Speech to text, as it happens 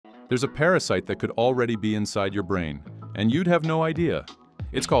There's a parasite that could already be inside your brain, and you'd have no idea.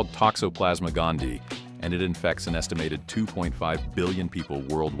 It's called Toxoplasma gondii, and it infects an estimated 2.5 billion people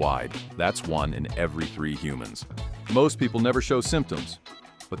worldwide. That's 1 in every 3 humans. Most people never show symptoms,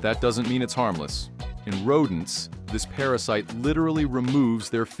 but that doesn't mean it's harmless. In rodents, this parasite literally removes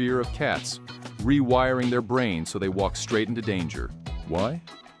their fear of cats, rewiring their brain so they walk straight into danger. Why?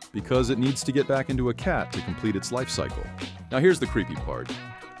 Because it needs to get back into a cat to complete its life cycle. Now here's the creepy part.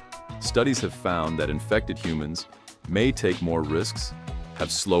 Studies have found that infected humans may take more risks,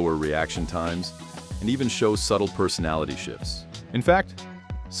 have slower reaction times, and even show subtle personality shifts. In fact,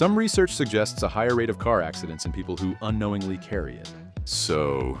 some research suggests a higher rate of car accidents in people who unknowingly carry it.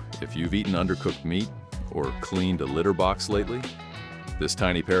 So, if you've eaten undercooked meat or cleaned a litter box lately, this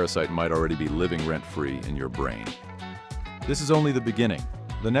tiny parasite might already be living rent-free in your brain. This is only the beginning.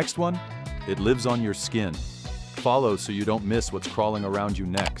 The next one, it lives on your skin. Follow so you don't miss what's crawling around you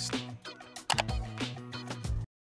next.